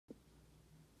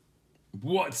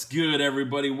What's good,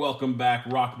 everybody? Welcome back.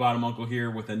 Rock Bottom Uncle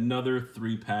here with another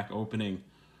 3-pack opening.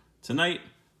 Tonight,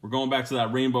 we're going back to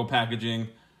that rainbow packaging,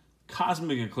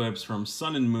 Cosmic Eclipse from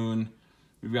Sun and Moon.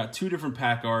 We've got 2 different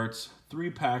pack arts, 3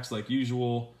 packs like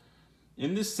usual.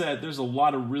 In this set, there's a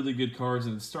lot of really good cards,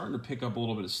 and it's starting to pick up a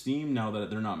little bit of steam now that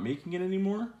they're not making it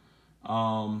anymore.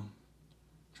 Trying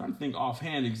to think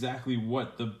offhand exactly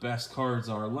what the best cards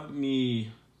are. Let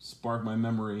me spark my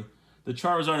memory. The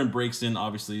Charizard and Braixen,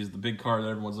 obviously, is the big card that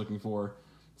everyone's looking for.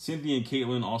 Cynthia and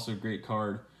Caitlyn, also a great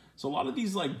card. So a lot of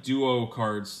these like duo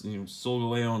cards,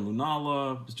 Solgaleo and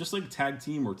Lunala, it's just like tag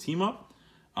team or team up.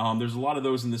 There's a lot of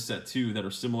those in this set too that are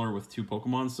similar with 2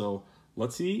 Pokemon. So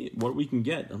let's see what we can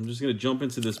get. I'm just gonna jump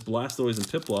into this Blastoise and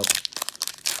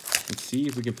Piplup and see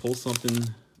if we can pull something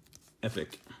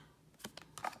epic.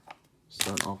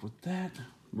 Start off with that.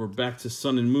 We're back to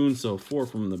Sun and Moon, so 4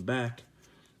 from the back.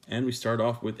 And we start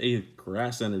off with a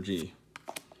Grass Energy.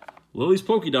 Lily's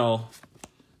Pokédoll,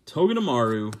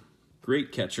 Togedemaru,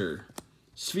 Great Catcher,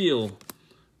 Spheal,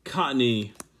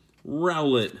 Cottony,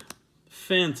 Rowlet,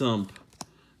 Phantom,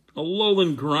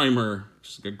 Alolan Grimer,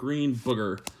 just like a green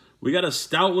booger. We got a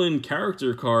Stoutland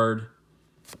character card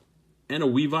and a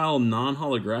Weavile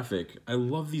non-holographic. I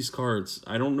love these cards.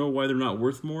 I don't know why they're not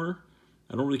worth more.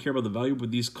 I don't really care about the value,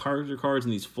 but these character cards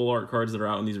and these full art cards that are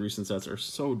out in these recent sets are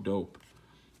so dope.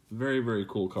 Very, very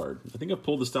cool card. I think I've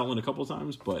pulled the Stoutland a couple of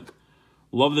times, but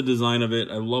love the design of it.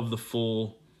 I love the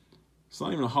full, it's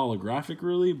not even a holographic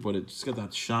really, but it just got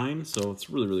that shine, so it's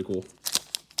really, really cool.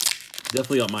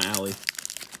 Definitely up my alley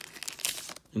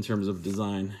in terms of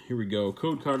design. Here we go.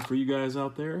 Code card for you guys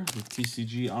out there, the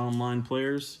TCG online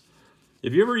players.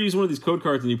 If you ever use one of these code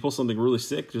cards and you pull something really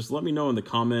sick, just let me know in the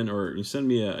comment or you send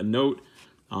me a note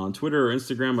on Twitter or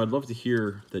Instagram. I'd love to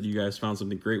hear that you guys found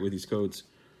something great with these codes.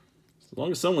 As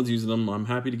long as someone's using them, I'm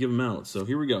happy to give them out. So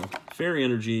here we go. Fairy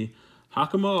Energy,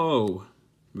 Hakamo,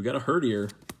 we got a Herdier,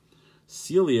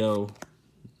 Celio,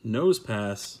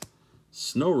 Nosepass,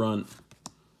 Snorunt,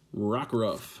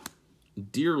 Rockruff,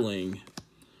 Deerling,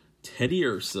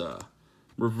 Teddiursa,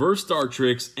 Reverse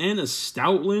Dartrix, and a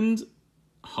Stoutland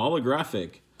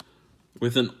holographic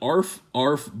with an Arf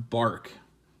Bark.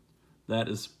 That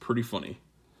is pretty funny.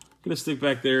 I'm going to stick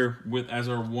back there with as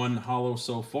our 1 holo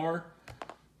so far.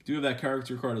 We do have that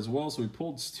character card as well, so we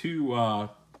pulled 2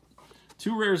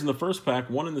 rares in the first pack,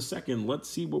 1 in the second. Let's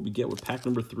see what we get with pack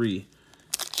number 3.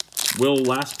 Will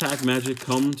last pack magic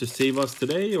come to save us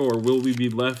today, or will we be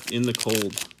left in the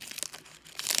cold?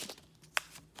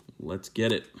 Let's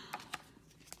get it.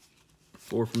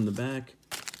 4 from the back.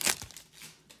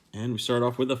 And we start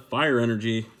off with a Fire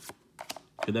Energy.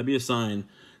 Could that be a sign?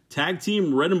 Tag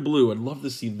Team Red and Blue. I'd love to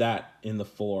see that in the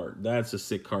full art. That's a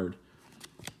sick card.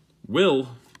 Will,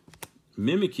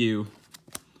 Mimikyu,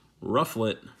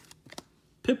 Rufflet,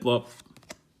 Piplup,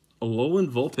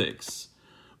 Alolan Vulpix,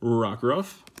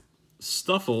 Rockruff,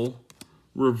 Stuffle,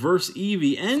 Reverse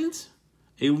Eevee, and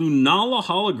a Lunala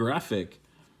holographic.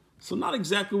 So not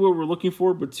exactly what we're looking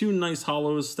for, but 2 nice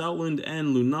holos, Stoutland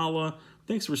and Lunala.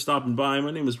 Thanks for stopping by.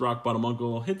 My name is Rock Bottom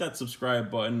Uncle. Hit that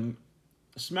subscribe button,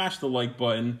 smash the like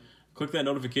button, click that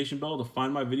notification bell to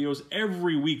find my videos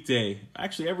every weekday.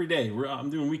 Actually, every day. I'm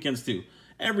doing weekends too.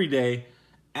 Every day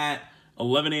at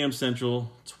 11 a.m.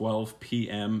 Central, 12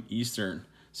 p.m. Eastern.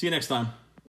 See you next time.